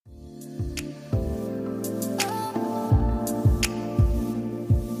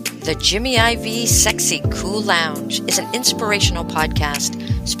The Jimmy IV Sexy Cool Lounge is an inspirational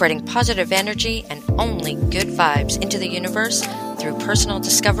podcast spreading positive energy and only good vibes into the universe through personal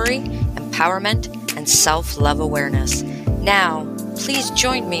discovery, empowerment, and self-love awareness. Now, please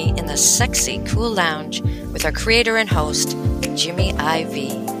join me in the Sexy Cool Lounge with our creator and host, Jimmy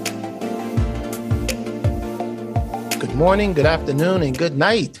IV. Good morning, good afternoon, and good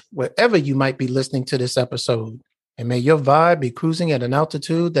night, wherever you might be listening to this episode. And may your vibe be cruising at an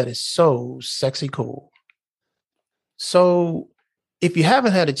altitude that is so sexy cool. So if you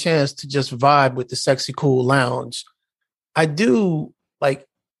haven't had a chance to just vibe with the Sexy Cool Lounge, I do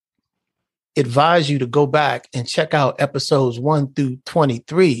advise you to go back and check out episodes 1 through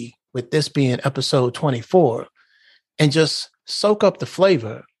 23, with this being episode 24, and just soak up the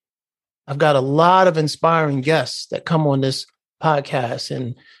flavor. I've got a lot of inspiring guests that come on this podcast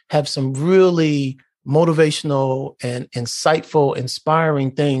and have some really motivational and insightful,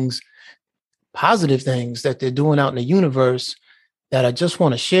 inspiring things, positive things that they're doing out in the universe that I just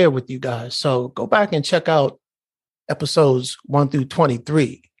want to share with you guys. So go back and check out episodes 1 through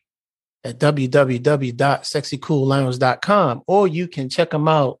 23 at www.sexycoollounge.com, or you can check them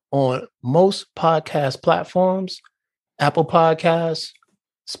out on most podcast platforms, Apple Podcasts,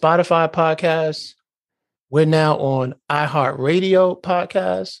 Spotify Podcasts. We're now on iHeartRadio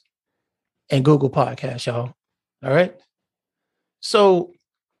Podcasts and Google Podcasts, y'all. All right. So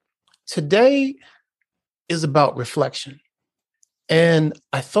today is about reflection. And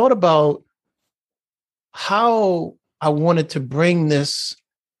I thought about how I wanted to bring this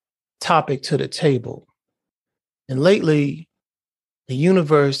topic to the table. And lately, the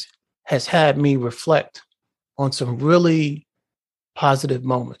universe has had me reflect on some really positive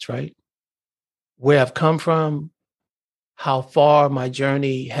moments, right? Where I've come from, how far my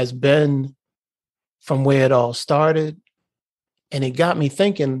journey has been from where it all started. And it got me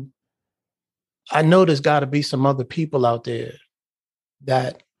thinking, I know there's got to be some other people out there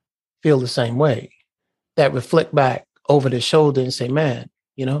that feel the same way, that reflect back over their shoulder and say, man,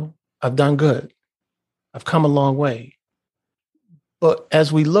 I've done good. I've come a long way. But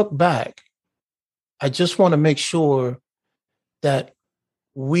as we look back, I just want to make sure that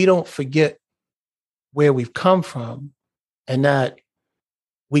we don't forget where we've come from, and that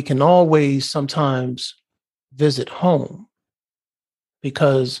we can always sometimes visit home,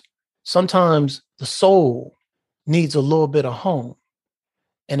 because sometimes the soul needs a little bit of home.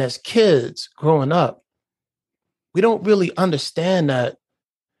 And as kids growing up, we don't really understand that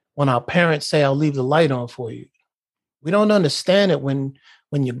when our parents say, I'll leave the light on for you. We don't understand it when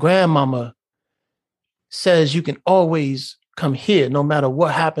your grandmama says you can always come here no matter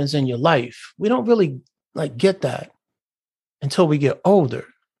what happens in your life. We don't really get that until we get older,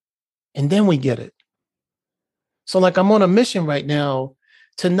 and then we get it. So I'm on a mission right now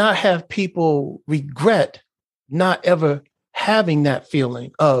to not have people regret not ever having that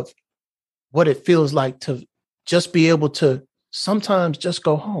feeling of what it feels like to just be able to sometimes just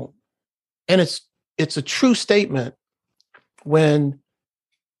go home. And it's a true statement when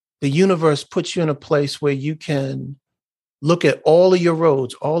the universe puts you in a place where you can look at all of your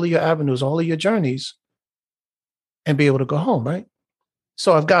roads, all of your avenues, all of your journeys, and be able to go home, right?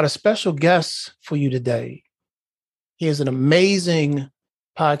 So I've got a special guest for you today. He is an amazing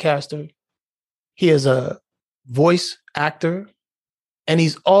podcaster. He is a voice actor, and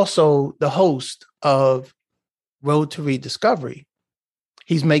he's also the host of Road to Rediscovery.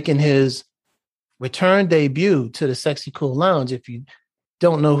 He's making his return debut to the Sexy Cool Lounge. If you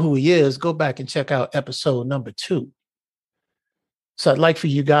don't know who he is, go back and check out episode number 2. So I'd like for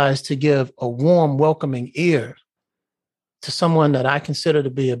you guys to give a warm, welcoming ear to someone that I consider to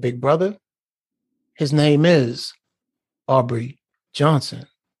be a big brother. His name is Aubrey Johnson.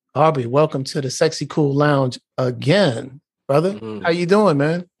 Aubrey, welcome to the Sexy Cool Lounge again, brother. How you doing,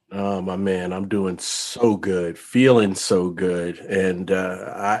 man? Oh, my man, I'm doing so good, feeling so good. And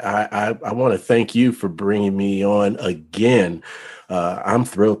I want to thank you for bringing me on again. I'm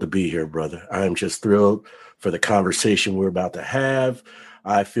thrilled to be here, brother. I'm just thrilled for the conversation we're about to have.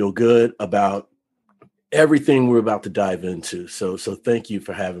 I feel good about everything we're about to dive into. So thank you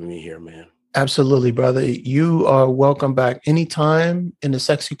for having me here, man. Absolutely, brother. You are welcome back anytime in the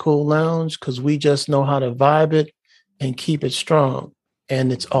Sexy Cool Lounge, because we just know how to vibe it and keep it strong,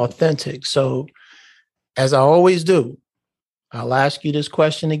 and it's authentic. So as I always do, I'll ask you this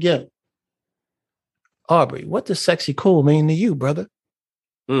question again. Aubrey, what does sexy cool mean to you, brother?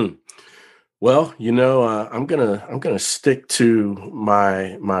 Well, I'm gonna stick to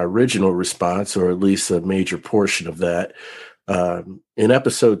my original response, or at least a major portion of that. In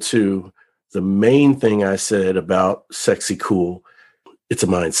episode 2, the main thing I said about sexy cool it's a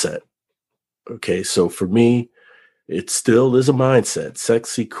mindset. Okay. So for me, it still is a mindset.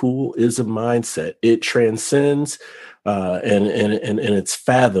 Sexy cool is a mindset. It transcends and it's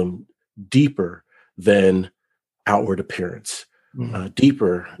fathomed deeper than outward appearance,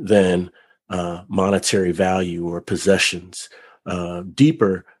 deeper than monetary value or possessions,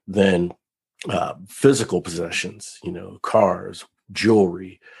 deeper than physical possessions, cars,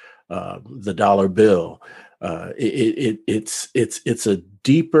 jewelry, the dollar bill. It's a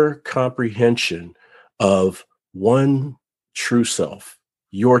deeper comprehension of one true self,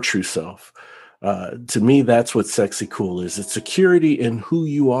 your true self. To me, that's what sexy cool is. It's security in who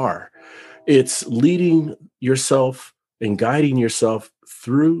you are. It's leading yourself and guiding yourself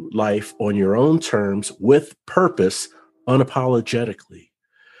through life on your own terms with purpose, unapologetically.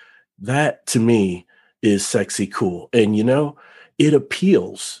 That to me is sexy cool. And it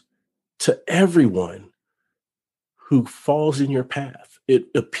appeals to everyone who falls in your path. It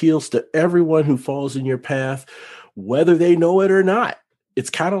appeals to everyone who falls in your path, whether they know it or not. It's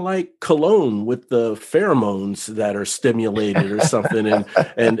kind of like cologne with the pheromones that are stimulated or something.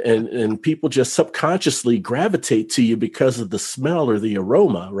 And people just subconsciously gravitate to you because of the smell or the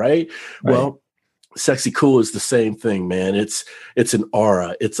aroma, right? Well, sexy cool is the same thing, man. It's an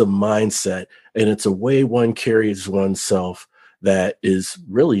aura, it's a mindset, and it's a way one carries oneself that is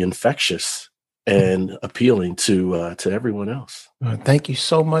really infectious and appealing to everyone else. Thank you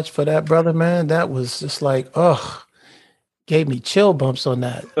so much for that, brother, man. That was just like, gave me chill bumps on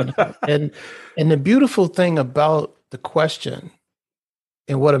that. And the beautiful thing about the question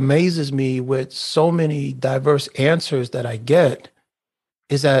and what amazes me with so many diverse answers that I get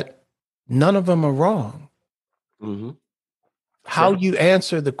is that none of them are wrong. Mm-hmm. How you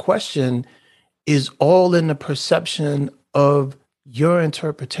answer the question is all in the perception of your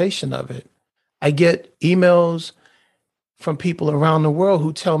interpretation of it. I get emails from people around the world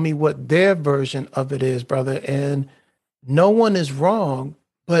who tell me what their version of it is, brother. And no one is wrong,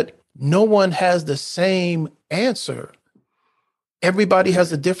 but no one has the same answer. Everybody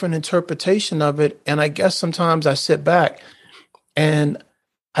has a different interpretation of it. And I guess sometimes I sit back and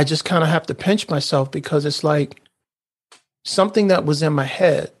I just kind of have to pinch myself because it's like something that was in my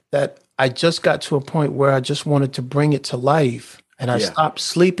head that I just got to a point where I just wanted to bring it to life and I stopped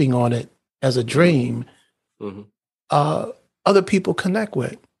sleeping on it as a dream. Mm-hmm. Other people connect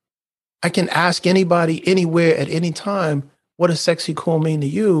with. I can ask anybody anywhere at any time, what does sexy cool mean to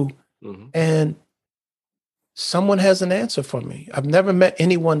you? Mm-hmm. And someone has an answer for me. I've never met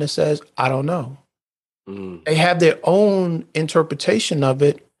anyone that says, I don't know. Mm. They have their own interpretation of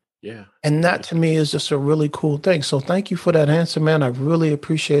it. Yeah. And that to me is just a really cool thing. So thank you for that answer, man. I really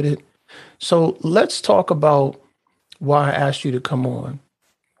appreciate it. So let's talk about why I asked you to come on.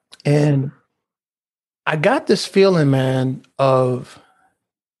 And I got this feeling, man, of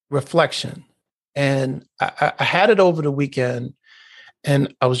reflection. And I had it over the weekend,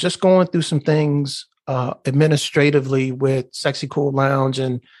 and I was just going through some things administratively with Sexy Cool Lounge,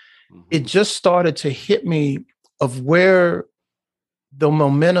 and it just started to hit me of where the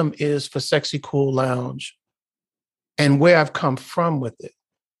momentum is for Sexy Cool Lounge and where I've come from with it.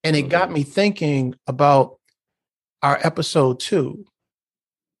 And it got me thinking about our episode 2.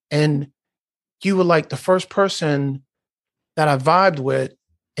 And you were like the first person that I vibed with,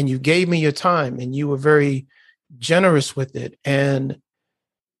 and you gave me your time and you were very generous with it. And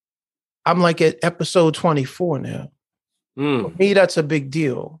I'm like at episode 24 now. For me, that's a big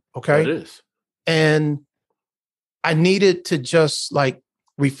deal. Okay. It is. And I needed to just like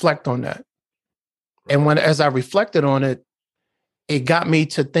reflect on that. And as I reflected on it, it got me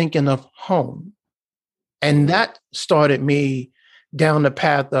to thinking of home. And that started me down the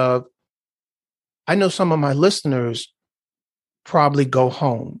path of, I know some of my listeners probably go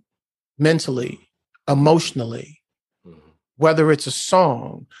home mentally, emotionally, whether it's a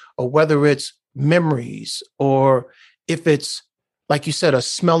song or whether it's memories, or if it's, like you said, a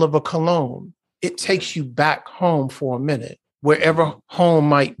smell of a cologne, it takes you back home for a minute, wherever home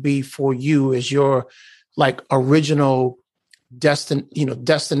might be for you as your like original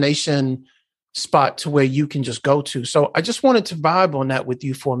destination spot to where you can just go to. So I just wanted to vibe on that with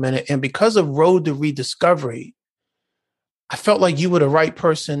you for a minute. And because of Road to Rediscovery, I felt like you were the right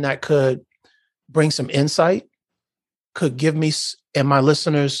person that could bring some insight, could give me and my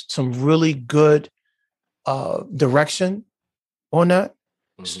listeners some really good direction on that.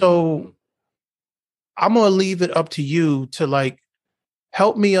 Mm-hmm. So I'm going to leave it up to you to like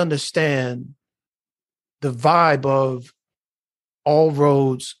help me understand the vibe of all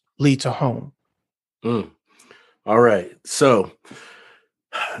roads lead to home. All right. So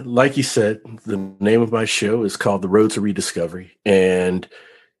Like you said, the name of my show is called The Road to Rediscovery. And,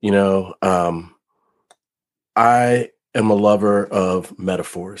 you know, I am a lover of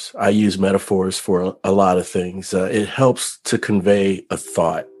metaphors. I use metaphors for a lot of things. It helps to convey a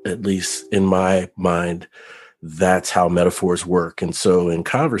thought, at least in my mind. That's how metaphors work. And so in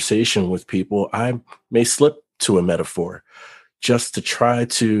conversation with people, I may slip to a metaphor just to try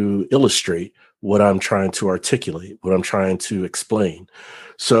to illustrate what I'm trying to articulate, what I'm trying to explain.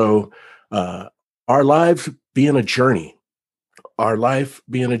 So, our lives being a journey, our life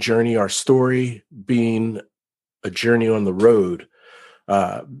being a journey, our story being a journey on the road,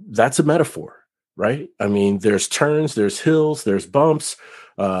 that's a metaphor, right? I mean, there's turns, there's hills, there's bumps,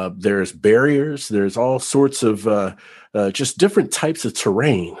 there's barriers, there's all sorts of just different types of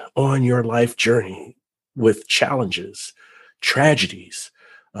terrain on your life journey with challenges, tragedies,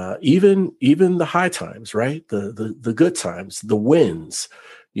 even the high times, right? The good times, the wins,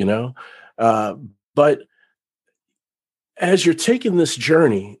 you know. But as you're taking this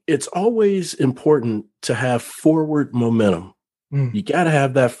journey, it's always important to have forward momentum. You got to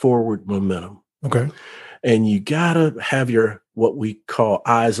have that forward momentum. Okay. And you got to have your, what we call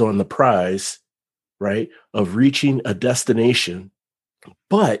eyes on the prize, right? Of reaching a destination.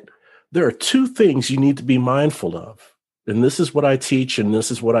 But there are two things you need to be mindful of. And this is what I teach, and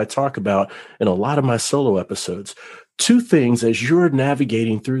this is what I talk about in a lot of my solo episodes. Two things as you're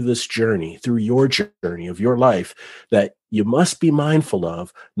navigating through this journey, through your journey of your life, that you must be mindful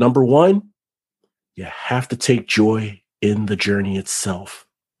of. Number one, you have to take joy in the journey itself.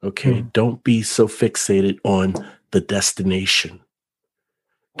 Okay. Don't be so fixated on the destination.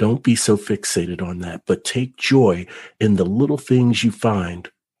 Don't be so fixated on that, but take joy in the little things you find,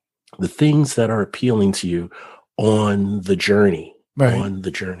 the things that are appealing to you on the journey. Right. On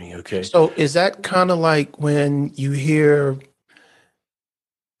the journey. Okay. So is that kind of like when you hear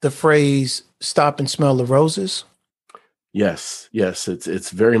the phrase stop and smell the roses? Yes. It's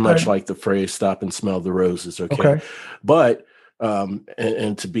very much like the phrase stop and smell the roses. Okay. But,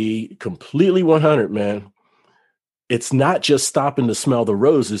 and to be completely 100, man, it's not just stopping to smell the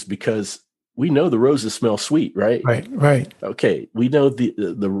roses, because we know the roses smell sweet, right? Right. Okay. We know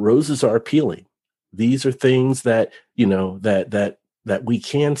the roses are appealing. These are things that, you know, that we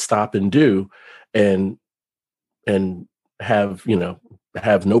can stop and do and have, you know,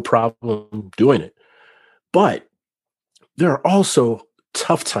 have no problem doing it. But there are also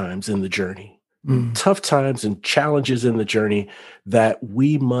tough times in the journey, tough times and challenges in the journey that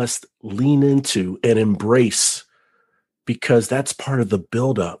we must lean into and embrace, because that's part of the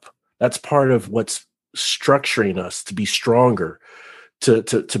buildup. That's part of what's structuring us to be stronger,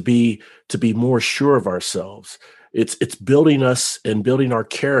 to be more sure of ourselves. It's building us and building our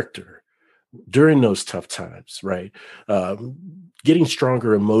character during those tough times, right? Getting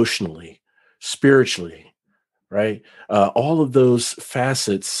stronger emotionally, spiritually, right? All of those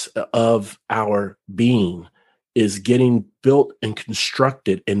facets of our being is getting built and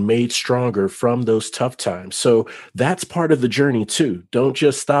constructed and made stronger from those tough times. So that's part of the journey too. Don't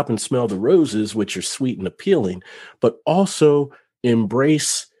just stop and smell the roses, which are sweet and appealing, but also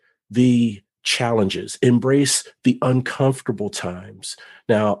embrace the challenges, embrace the uncomfortable times.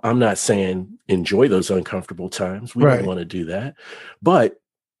 Now, I'm not saying enjoy those uncomfortable times. We don't want to do that, but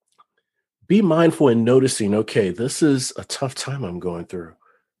be mindful in noticing, okay, this is a tough time I'm going through.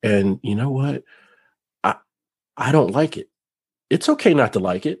 And you know what? I don't like it. It's okay not to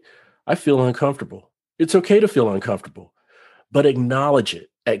like it. I feel uncomfortable. It's okay to feel uncomfortable, but acknowledge it,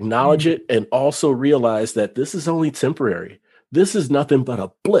 and also realize that this is only temporary. This is nothing but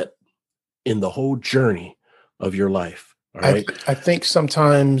a blip in the whole journey of your life. All right. I think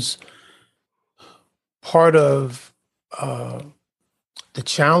sometimes part of the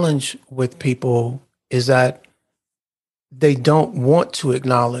challenge with people is that they don't want to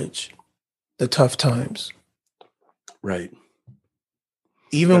acknowledge the tough times. Right.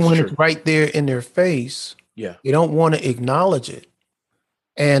 Even That's when true. It's right there in their face. Yeah. They don't want to acknowledge it.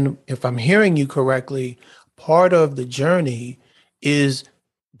 And if I'm hearing you correctly, part of the journey is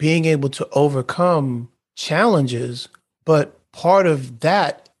being able to overcome challenges. But part of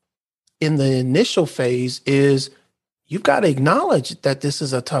that in the initial phase is you've got to acknowledge that this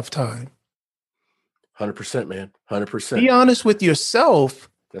is a tough time. 100%, man. 100%. Be honest with yourself.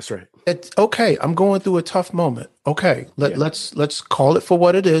 That's right. It's okay. I'm going through a tough moment. Okay. Let's call it for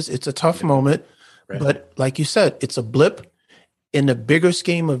what it is. It's a tough moment. Right. But like you said, it's a blip in the bigger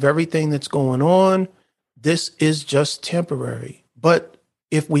scheme of everything that's going on. This is just temporary. But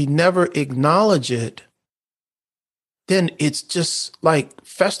if we never acknowledge it, then it's just like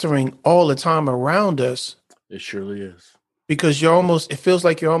festering all the time around us. It surely is. because it feels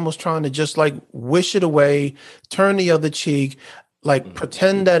like you're almost trying to just like wish it away, turn the other cheek, like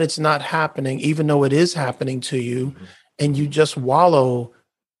pretend that it's not happening, even though it is happening to you, and you just wallow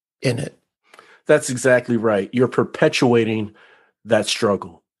in it. That's exactly right. You're perpetuating that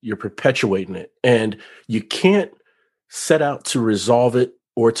struggle. You're perpetuating it. And you can't set out to resolve it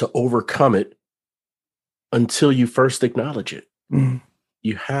or to overcome it until you first acknowledge it. Mm.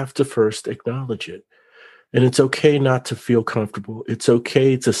 You have to first acknowledge it. And it's okay not to feel comfortable. It's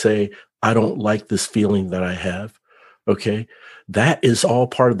okay to say, I don't like this feeling that I have. Okay. That is all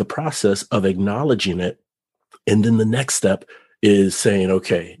part of the process of acknowledging it. And then the next step is saying,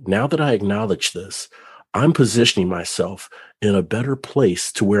 okay, now that I acknowledge this, I'm positioning myself in a better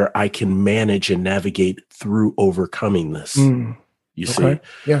place to where I can manage and navigate through overcoming this. Mm. You Okay.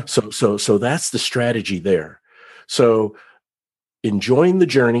 see? Yeah. So that's the strategy there. So enjoying the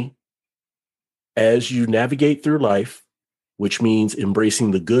journey as you navigate through life, which means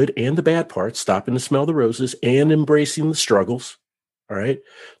embracing the good and the bad parts, stopping to smell the roses and embracing the struggles. All right.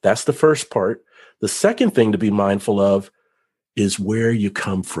 That's the first part. The second thing to be mindful of is where you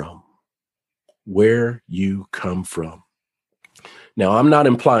come from. Where you come from. Now, I'm not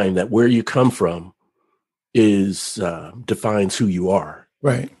implying that where you come from is defines who you are.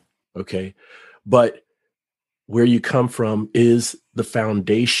 Right. Okay. But where you come from is the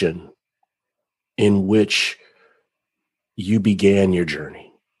foundation in which you began your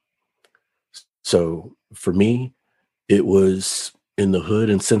journey. So for me, it was in the hood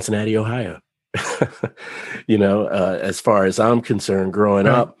in Cincinnati, Ohio. As far as I'm concerned, growing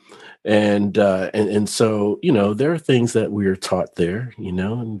Right. up. And so, there are things that we are taught there,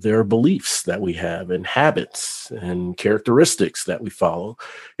 and there are beliefs that we have and habits and characteristics that we follow.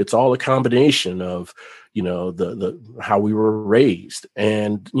 It's all a combination of, the how we were raised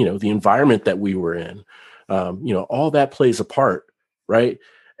and, the environment that we were in. All that plays a part. Right.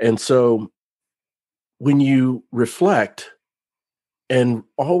 And so when you reflect and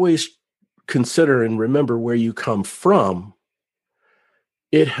always consider and remember where you come from,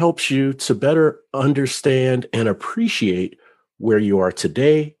 it helps you to better understand and appreciate where you are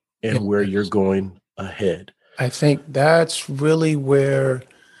today and where you're going ahead. I think that's really where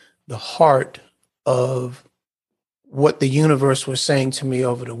the heart of what the universe was saying to me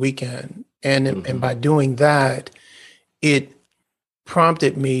over the weekend. And by doing that, it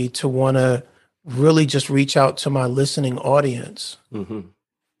prompted me to want to really just reach out to my listening audience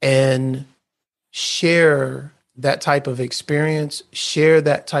and share that type of experience, share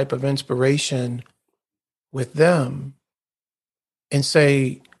that type of inspiration with them and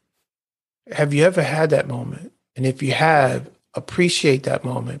say, have you ever had that moment? And if you have, appreciate that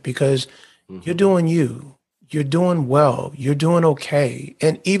moment because you're doing you. You're doing well. You're doing okay.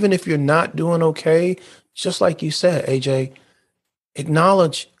 And even if you're not doing okay, just like you said, AJ,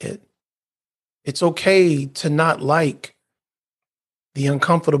 acknowledge it. It's okay to not like the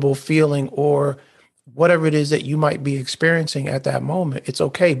uncomfortable feeling or whatever it is that you might be experiencing at that moment. It's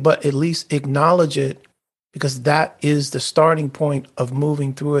okay, but at least acknowledge it because that is the starting point of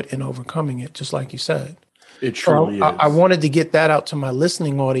moving through it and overcoming it, just like you said. It truly is. I wanted to get that out to my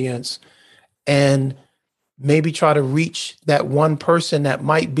listening audience and maybe try to reach that one person that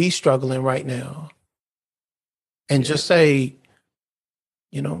might be struggling right now and just say,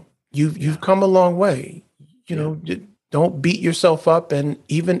 you've come a long way. Don't beat yourself up. And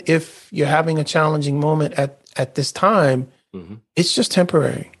even if you're having a challenging moment at this time, it's just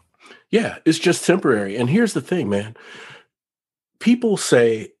temporary. Yeah, it's just temporary. And here's the thing, man. People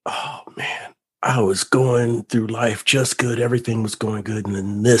say, oh, man, I was going through life just good. Everything was going good. And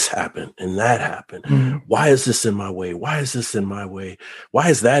then this happened and that happened. Why is this in my way? Why is this in my way? Why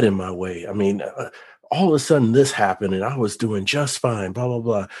is that in my way? I mean, all of a sudden this happened and I was doing just fine, blah, blah,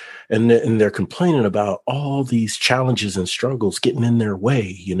 blah. And they're complaining about all these challenges and struggles getting in their way,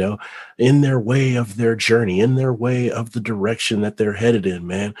 in their way of their journey, in their way of the direction that they're headed in,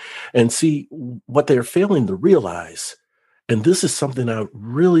 man. And see what they're failing to realize. And this is something I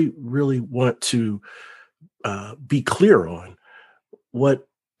really, really want to be clear on. What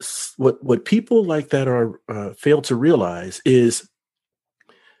people like that are fail to realize is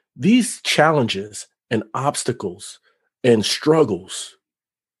these challenges and obstacles and struggles,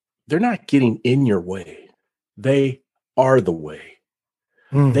 they're not getting in your way. They are the way.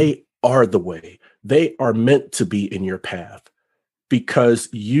 They are the way. They are meant to be in your path because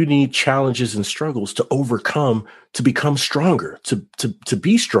you need challenges and struggles to overcome, to become stronger, to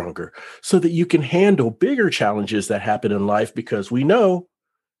be stronger so that you can handle bigger challenges that happen in life because we know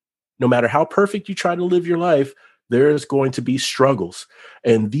no matter how perfect you try to live your life, there's going to be struggles.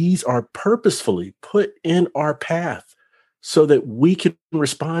 And these are purposefully put in our path so that we can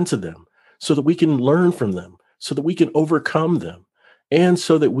respond to them, so that we can learn from them, so that we can overcome them, and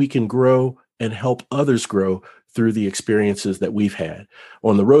so that we can grow and help others grow through the experiences that we've had.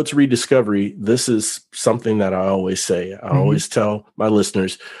 On the road to rediscovery, this is something that I always say. I always tell my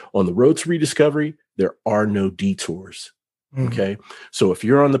listeners, on the road to rediscovery, there are no detours. Okay. So if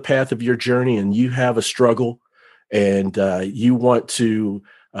you're on the path of your journey and you have a struggle and you want to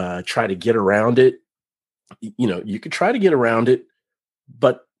try to get around it, you could try to get around it,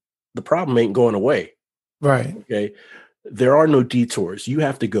 but the problem ain't going away. Right. Okay. There are no detours. You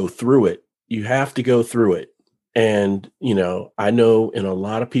have to go through it. You have to go through it. And, I know in a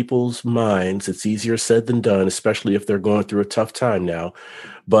lot of people's minds, it's easier said than done, especially if they're going through a tough time now.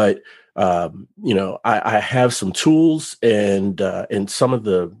 But, I have some tools and some of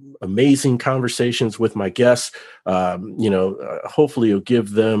the amazing conversations with my guests, hopefully it'll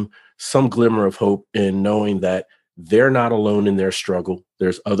give them some glimmer of hope in knowing that they're not alone in their struggle.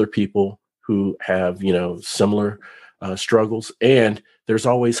 There's other people who have, similar struggles, and there's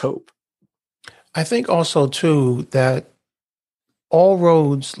always hope. I think also, too, that all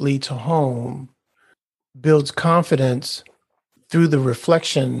roads lead to home builds confidence through the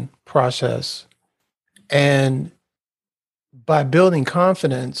reflection process. And by building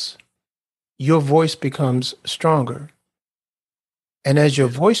confidence, your voice becomes stronger. And as your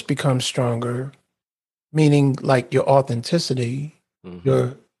voice becomes stronger, meaning like your authenticity,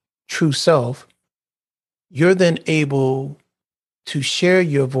 your true self, you're then able to share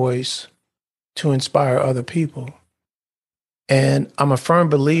your voice to inspire other people. And I'm a firm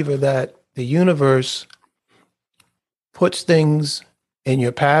believer that the universe puts things in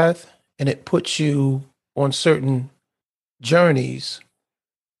your path and it puts you on certain journeys,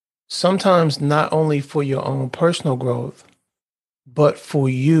 sometimes not only for your own personal growth, but for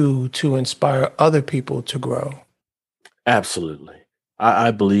you to inspire other people to grow. Absolutely.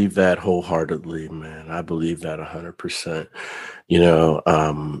 I believe that wholeheartedly, man. I believe that 100%.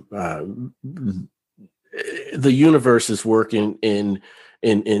 The universe is working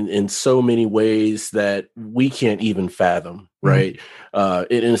in so many ways that we can't even fathom, right? And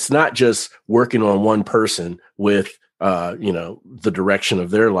it's not just working on one person with, the direction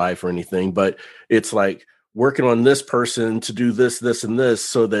of their life or anything, but it's like working on this person to do this, this, and this,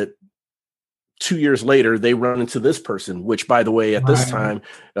 so that 2 years later, they run into this person, which, by the way, at this time,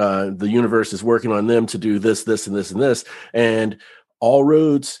 the universe is working on them to do this, this, and this, and this. And all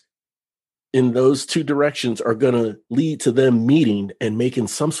roads in those two directions are going to lead to them meeting and making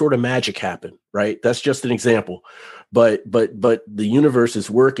some sort of magic happen, right? That's just an example. But the universe is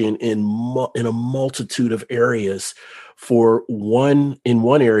working in a multitude of areas for one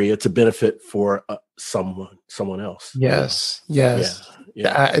area to benefit for someone else. Yes.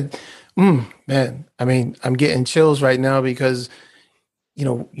 Yeah. Man, I mean, I'm getting chills right now because,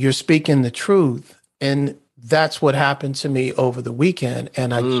 you're speaking the truth. And that's what happened to me over the weekend.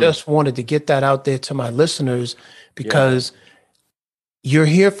 And I just wanted to get that out there to my listeners because you're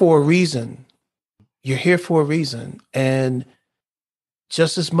here for a reason. You're here for a reason. And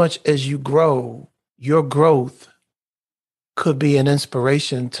just as much as you grow, your growth could be an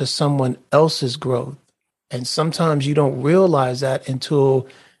inspiration to someone else's growth. And sometimes you don't realize that until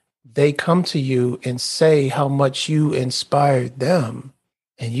they come to you and say how much you inspired them,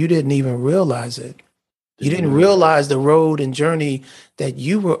 and you didn't even realize it. You didn't realize the road and journey that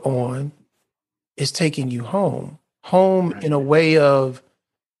you were on is taking you home in a way of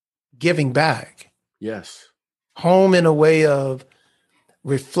giving back. Yes. Home in a way of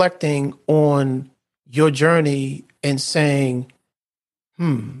reflecting on your journey and saying,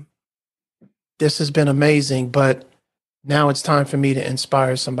 this has been amazing, but now it's time for me to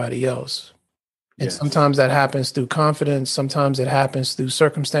inspire somebody else. And sometimes that happens through confidence. Sometimes it happens through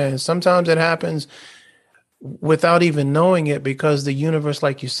circumstance. Sometimes it happens without even knowing it, because the universe,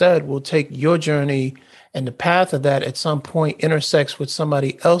 like you said, will take your journey and the path of that at some point intersects with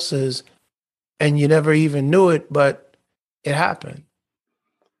somebody else's, and you never even knew it, but it happened.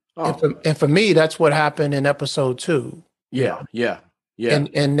 Oh. And for me, that's what happened in episode 2. Yeah.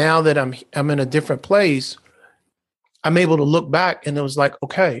 And now that I'm in a different place, I'm able to look back and it was like,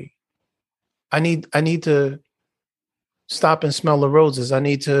 okay, I need to stop and smell the roses. I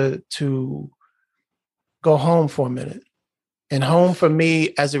need to go home for a minute. And home for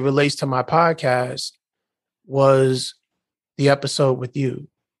me, as it relates to my podcast, was the episode with you.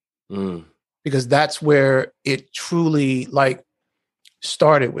 Because that's where it truly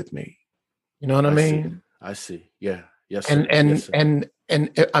started with me. You know what I mean? I see. Yeah. Yes. And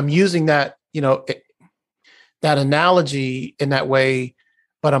I'm using that, that analogy in that way,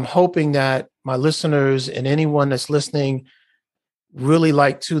 but I'm hoping that my listeners and anyone that's listening really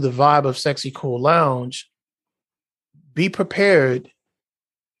like to the vibe of Sexy Cool Lounge, be prepared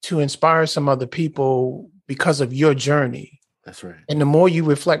to inspire some other people because of your journey. That's right. And the more you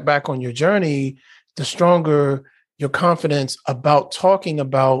reflect back on your journey, the stronger your confidence about talking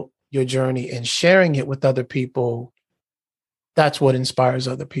about your journey and sharing it with other people. That's what inspires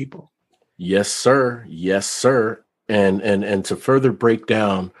other people. Yes, sir. Yes, sir. And to further break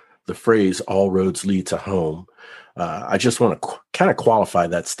down the phrase "all roads lead to home," I just want to kind of qualify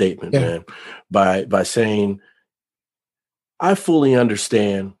that statement, man, by saying I fully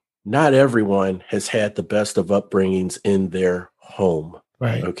understand not everyone has had the best of upbringings in their home.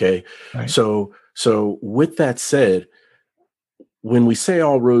 Right. Okay. Right. So with that said, when we say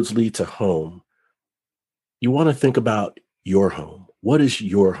all roads lead to home, you want to think about your home. What is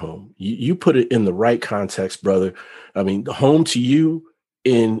your home? You put it in the right context, brother. I mean, the home to you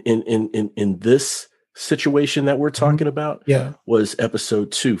in this situation that we're talking about was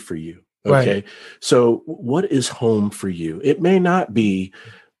episode 2 for you. Okay. Right. So what is home for you? It may not be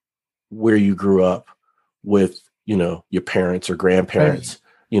where you grew up with, your parents or grandparents,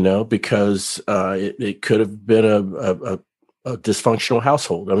 because it could have been a dysfunctional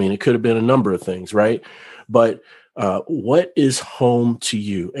household. I mean, it could have been a number of things, right? But what is home to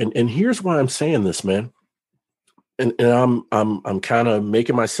you? And here's why I'm saying this, man. And I'm kind of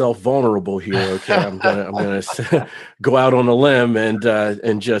making myself vulnerable here. Okay, I'm gonna go out on a limb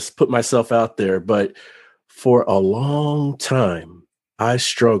and just put myself out there. But for a long time, I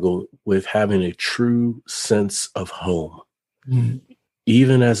struggled with having a true sense of home,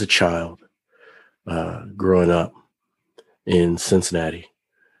 even as a child, growing up in Cincinnati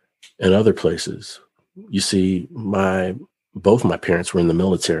and other places. You see, both my parents were in the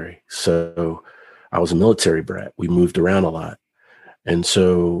military, so I was a military brat. We moved around a lot. And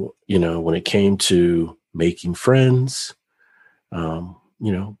so, when it came to making friends, I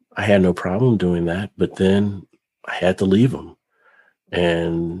had no problem doing that, but then I had to leave them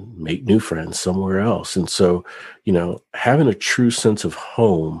and make new friends somewhere else. And so, having a true sense of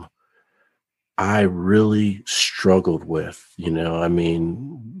home, I really struggled with,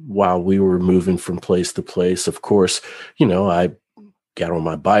 while we were moving from place to place. Of course, I got on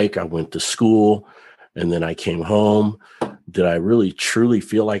my bike, I went to school, and then I came home. Did I really truly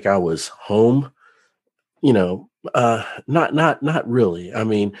feel like I was home? Not really. I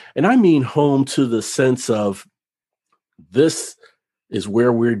mean, and I mean home to the sense of this is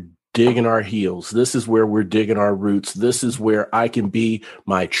where we're digging our heels. This is where we're digging our roots. This is where I can be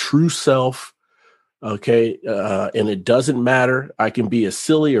my true self. Okay. And it doesn't matter. I can be as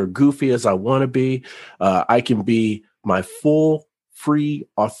silly or goofy as I want to be. I can be my full, free,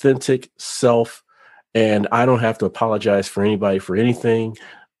 authentic self. And I don't have to apologize for anybody for anything.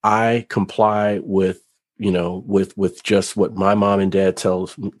 I comply with, with just what my mom and dad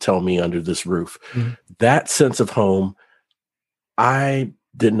tell me under this roof. Mm-hmm. That sense of home, I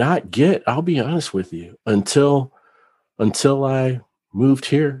did not get, I'll be honest with you, until I moved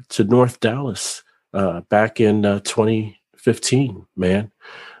here to North Dallas back in 2015, man.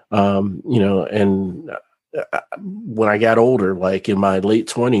 And when I got older, like in my late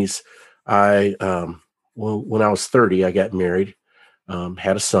 20s, when I was 30, I got married,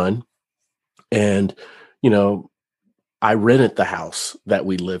 had a son, and, I rented the house that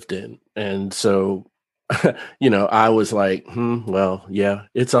we lived in. And so, I was like, well, yeah,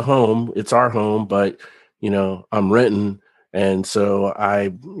 it's a home, it's our home, but, I'm renting. And so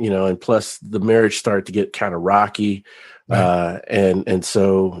and plus the marriage started to get kind of rocky. Right. And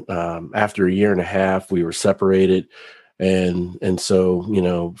so after a year and a half, we were separated. And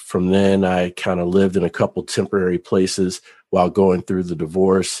so, from then I kind of lived in a couple temporary places while going through the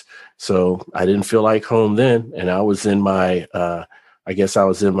divorce. So I didn't feel like home then. And I was in my, early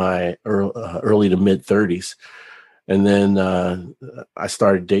to mid 30s. And then I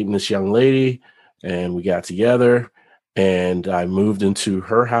started dating this young lady and we got together and I moved into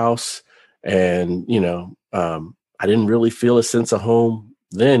her house. And, I didn't really feel a sense of home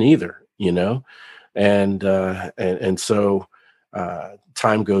then either, And so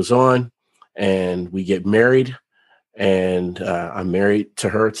time goes on and we get married and I'm married to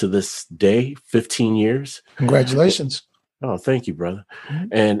her to this day, 15 years. Congratulations. Oh, thank you, brother.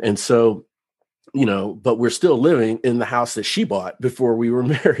 Mm-hmm. And so, but we're still living in the house that she bought before we were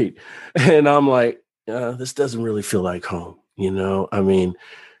married. And I'm like, this doesn't really feel like home. We're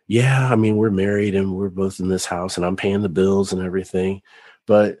married and we're both in this house and I'm paying the bills and everything,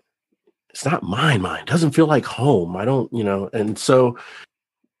 but it's not mine. It doesn't feel like home. I don't, and so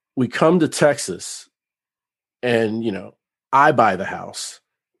we come to Texas and, I buy the house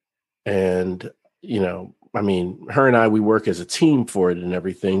And, I mean, her and I, we work as a team for it and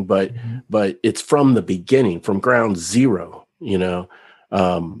everything, but it's from the beginning, from ground zero.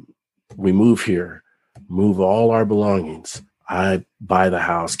 We move here, move all our belongings. I buy the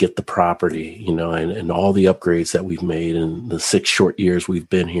house, get the property, and all the upgrades that we've made in the 6 short years we've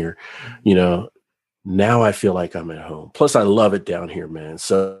been here. Now I feel like I'm at home. Plus, I love it down here, man.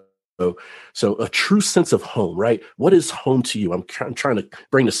 So a true sense of home, right? What is home to you? I'm trying to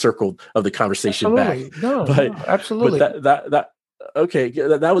bring the circle of the conversation Absolutely. back. No, absolutely. But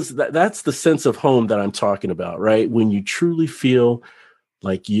that's the sense of home that I'm talking about, right? When you truly feel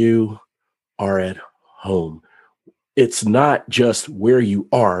like you are at home. It's not just where you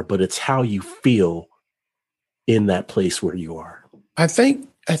are, but it's how you feel in that place where you are. I think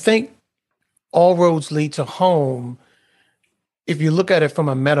all roads lead to home, if you look at it from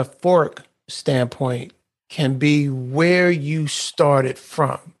a metaphoric standpoint, can be where you started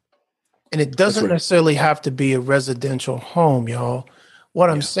from. And it doesn't necessarily have to be a residential home, y'all. What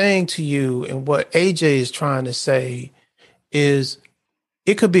I'm saying to you and what AJ is trying to say is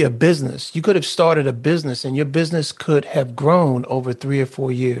it could be a business. You could have started a business and your business could have grown over 3 or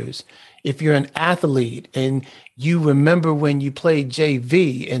 4 years. If you're an athlete and you remember when you played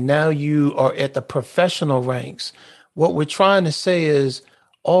JV and now you are at the professional ranks, what we're trying to say is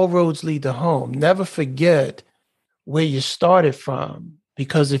all roads lead to home. Never forget where you started from,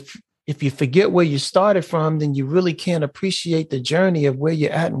 because if you forget where you started from, then you really can't appreciate the journey of where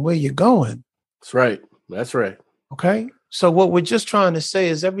you're at and where you're going. That's right. Okay. So what we're just trying to say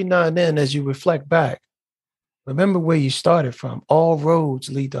is every now and then, as you reflect back, remember where you started from. All roads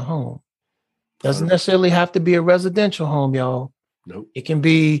lead to home. Doesn't necessarily have to be a residential home, y'all. Nope. It can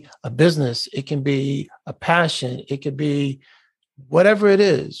be a business. It can be a passion. It could be whatever it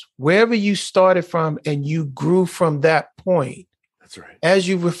is, wherever you started from and you grew from that point. That's right. As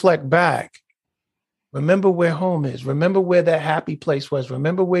you reflect back, remember where home is. Remember where that happy place was.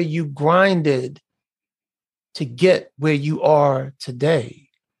 Remember where you grinded to get where you are today.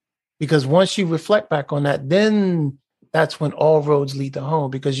 Because once you reflect back on that, then that's when all roads lead to home,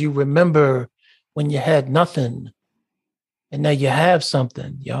 because you remember when you had nothing and now you have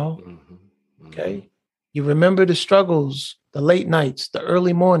something, y'all. Mm-hmm. Okay. You remember the struggles, the late nights, the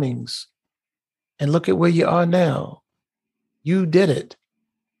early mornings, and look at where you are now. You did it.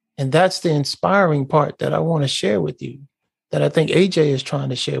 And that's the inspiring part that I want to share with you, that I think AJ is trying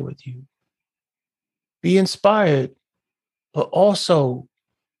to share with you. Be inspired, but also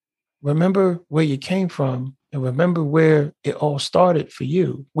remember where you came from and remember where it all started for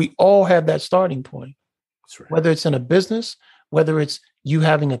you. We all have that starting point. That's right. Whether it's in a business, whether it's you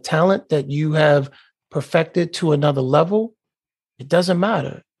having a talent that you have perfected to another level, it doesn't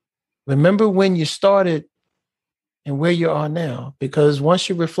matter. Remember when you started and where you are now, because once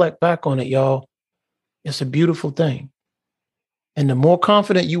you reflect back on it, y'all, it's a beautiful thing. And the more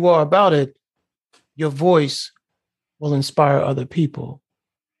confident you are about it, your voice will inspire other people.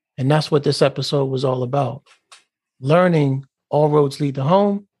 And that's what this episode was all about. Learning all roads lead to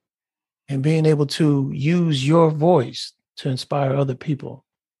home and being able to use your voice to inspire other people.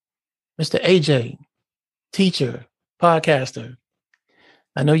 Mr. AJ, teacher, podcaster,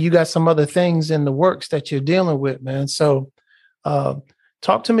 I know you got some other things in the works that you're dealing with, man. So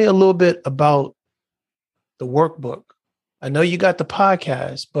talk to me a little bit about the workbook. I know you got the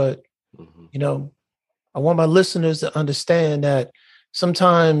podcast, but, I want my listeners to understand that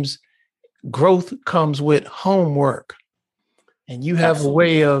sometimes growth comes with homework, and you have a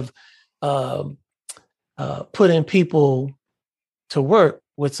way of putting people to work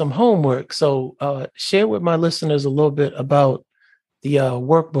with some homework. So share with my listeners a little bit about the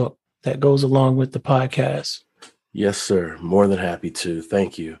workbook that goes along with the podcast. Yes, sir. More than happy to.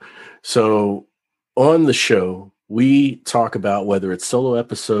 Thank you. So on the show, we talk about, whether it's solo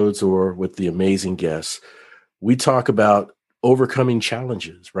episodes or with the amazing guests, we talk about overcoming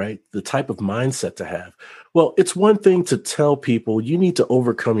challenges, right? The type of mindset to have. Well, it's one thing to tell people you need to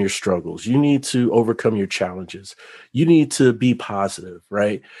overcome your struggles. You need to overcome your challenges. You need to be positive,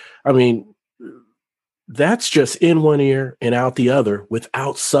 right? I mean, that's just in one ear and out the other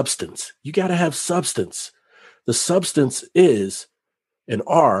without substance. You got to have substance. The substance is and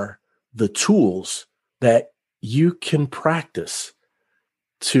are the tools that you can practice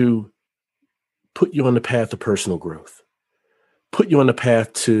to put you on the path of personal growth, put you on the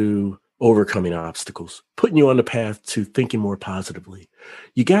path to overcoming obstacles, putting you on the path to thinking more positively.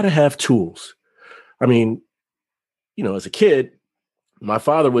 You got to have tools. I mean, as a kid, my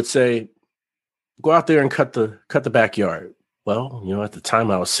father would say, go out there and cut the backyard. Well, at the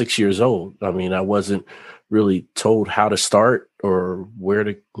time I was 6 years old. I mean, I wasn't really told how to start or where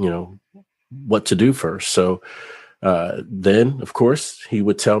to, what to do first. So then, of course, he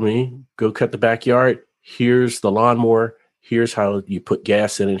would tell me, go cut the backyard. Here's the lawnmower. Here's how you put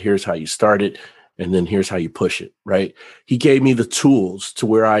gas in it. Here's how you start it. And then here's how you push it, right? He gave me the tools to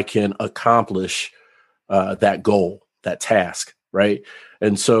where I can accomplish that goal, that task, right?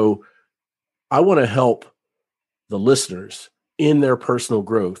 And so I want to help the listeners in their personal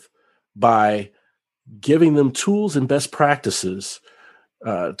growth by giving them tools and best practices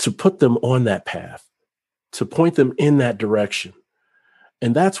to put them on that path, to point them in that direction.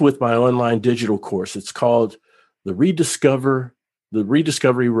 And that's with my online digital course. It's called the Rediscovery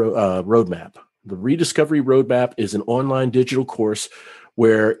Roadmap. The Rediscovery Roadmap is an online digital course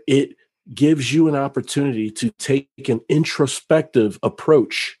where it gives you an opportunity to take an introspective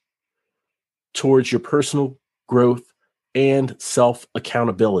approach towards your personal growth and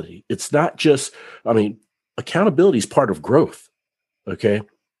self-accountability. It's not just, accountability is part of growth. Okay.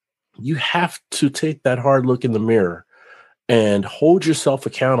 You have to take that hard look in the mirror and hold yourself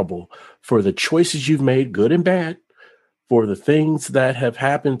accountable for the choices you've made, good and bad, for the things that have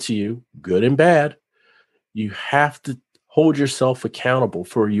happened to you, good and bad. You have to hold yourself accountable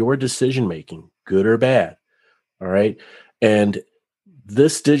for your decision making, good or bad. All right. And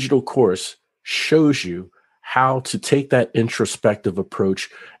this digital course shows you how to take that introspective approach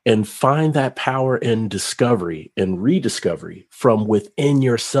and find that power in discovery and rediscovery from within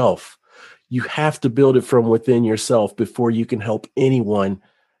yourself. You have to build it from within yourself before you can help anyone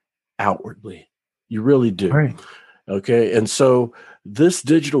outwardly. You really do. Right. Okay. And so this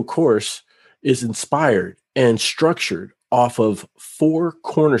digital course is inspired and structured off of 4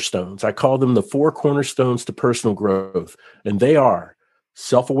 cornerstones. I call them the 4 cornerstones to personal growth. And they are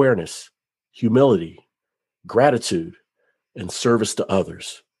self-awareness, humility, gratitude, and service to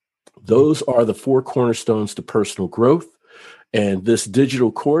others. Those are the 4 cornerstones to personal growth. And this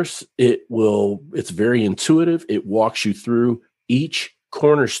digital course, it's very intuitive. It walks you through each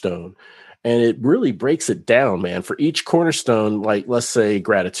cornerstone. And it really breaks it down, man. For each cornerstone, like let's say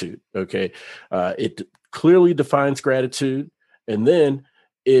gratitude, okay? It clearly defines gratitude, and then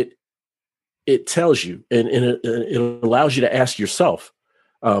it tells you, and it allows you to ask yourself,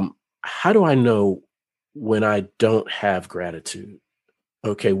 how do I know when I don't have gratitude?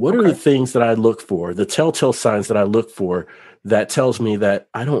 Okay, what are the things that I look for, the telltale signs that I look for that tells me that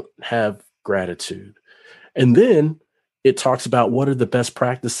I don't have gratitude? And then it talks about what are the best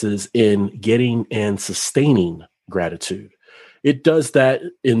practices in getting and sustaining gratitude. It does that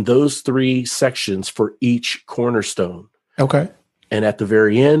in those 3 sections for each cornerstone. Okay. And at the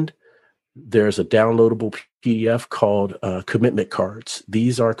very end, there's a downloadable PDF called commitment cards.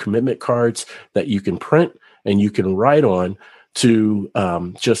 These are commitment cards that you can print and you can write on to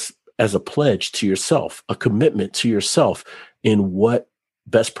just as a pledge to yourself, a commitment to yourself in what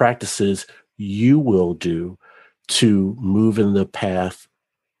best practices you will do to move in the path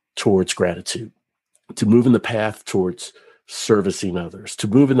towards gratitude, to move in the path towards servicing others, to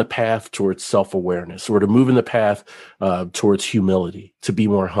move in the path towards self-awareness, or to move in the path towards humility, to be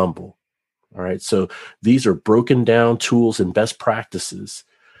more humble. All right. So these are broken down tools and best practices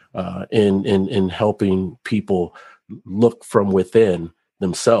in helping people look from within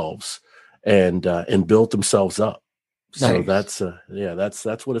themselves and build themselves up. So Nice.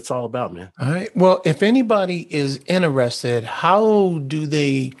 that's what it's all about, man. All right. Well, if anybody is interested, how do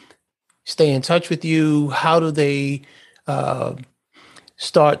they stay in touch with you? How do they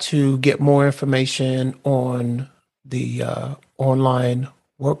start to get more information on the online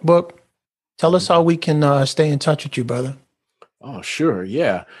workbook? Tell us how we can stay in touch with you, brother. Oh, sure.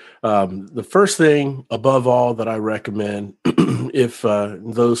 Yeah. The first thing above all that I recommend, if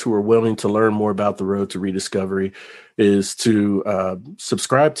those who are willing to learn more about the Road to Rediscovery, is to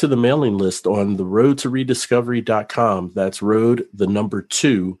subscribe to the mailing list on the roadtorediscovery.com. That's road, the number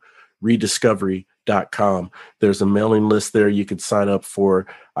 2, rediscovery.com. There's a mailing list there you could sign up for.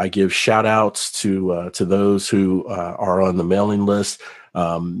 I give shout outs to those who are on the mailing list,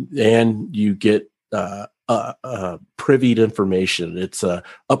 and you get privied information. It's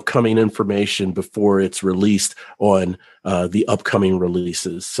upcoming information before it's released on the upcoming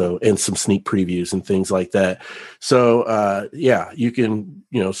releases. So, and some sneak previews and things like that. So, you can,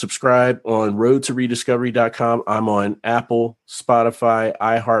 subscribe on roadtorediscovery.com. I'm on Apple, Spotify,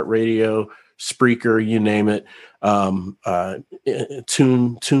 iHeartRadio, Spreaker, you name it. Intune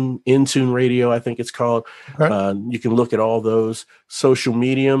Radio, I think it's called. Okay. You can look at all those social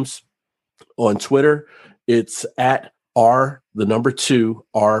mediums. On Twitter, it's at the number 2,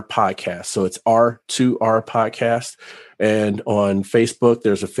 R podcast. So it's R2R podcast. And on Facebook,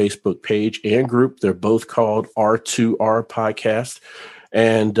 there's a Facebook page and group. They're both called R2R podcast.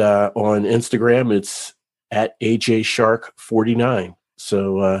 And on Instagram, it's at AJ Shark 49.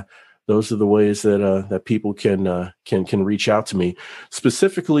 So those are the ways that people can reach out to me.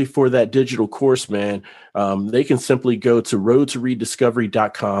 Specifically for that digital course, man, they can simply go to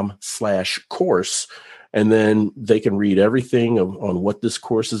roadtorediscovery.com/course, and then they can read everything on what this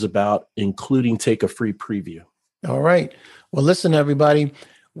course is about, including take a free preview. All right. Well, listen, everybody,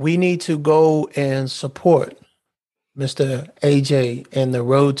 we need to go and support Mr. AJ and the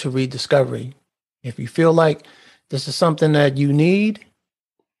Road to Rediscovery. If you feel like this is something that you need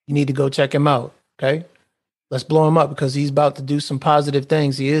to go check him out. Okay. Let's blow him up because he's about to do some positive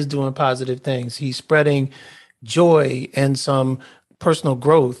things. He is doing positive things. He's spreading joy and some personal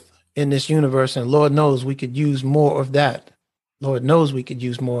growth in this universe. And Lord knows we could use more of that. Lord knows we could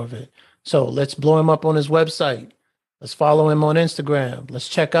use more of it. So let's blow him up on his website. Let's follow him on Instagram. Let's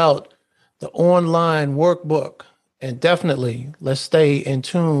check out the online workbook. And definitely let's stay in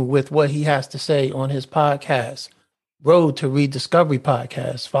tune with what he has to say on his podcast, Road to Rediscovery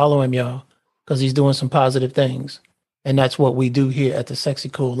podcast. Follow him, y'all, because he's doing some positive things. And that's what we do here at the Sexy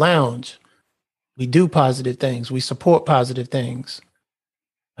Cool Lounge. We do positive things. We support positive things.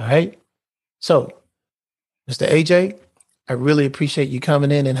 All right. So, Mr. AJ, I really appreciate you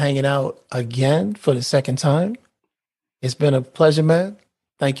coming in and hanging out again for the second time. It's been a pleasure, man.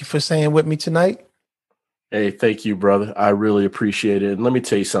 Thank you for staying with me tonight. Hey, thank you, brother. I really appreciate it. And let me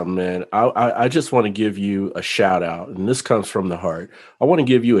tell you something, man. I just want to give you a shout out, and this comes from the heart. I want to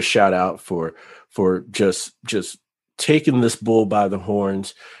give you a shout out for just taking this bull by the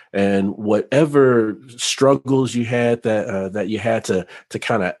horns, and whatever struggles you had that you had to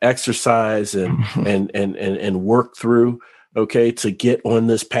kind of exercise and work through, okay, to get on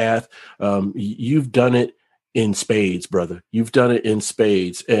this path. You've done it in spades, brother. You've done it in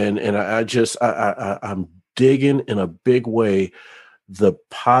spades, and I'm digging in a big way the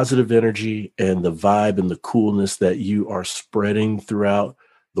positive energy and the vibe and the coolness that you are spreading throughout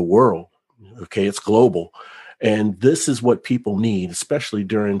the world. Okay, it's global. And this is what people need, especially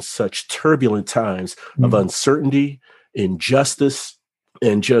during such turbulent times of uncertainty, injustice,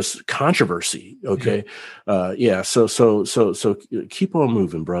 and just controversy. Okay. So keep on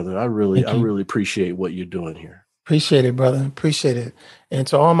moving, brother. I really appreciate what you're doing here. Appreciate it, brother. Appreciate it. And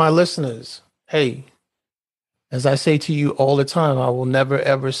to all my listeners, hey, as I say to you all the time, I will never,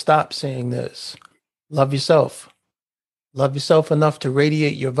 ever stop saying this. Love yourself. Love yourself enough to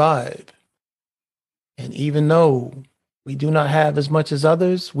radiate your vibe. And even though we do not have as much as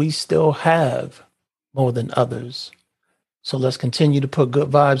others, we still have more than others. So let's continue to put good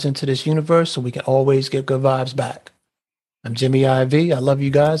vibes into this universe so we can always get good vibes back. I'm Jimmy IV. I love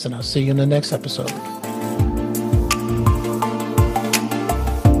you guys, and I'll see you in the next episode.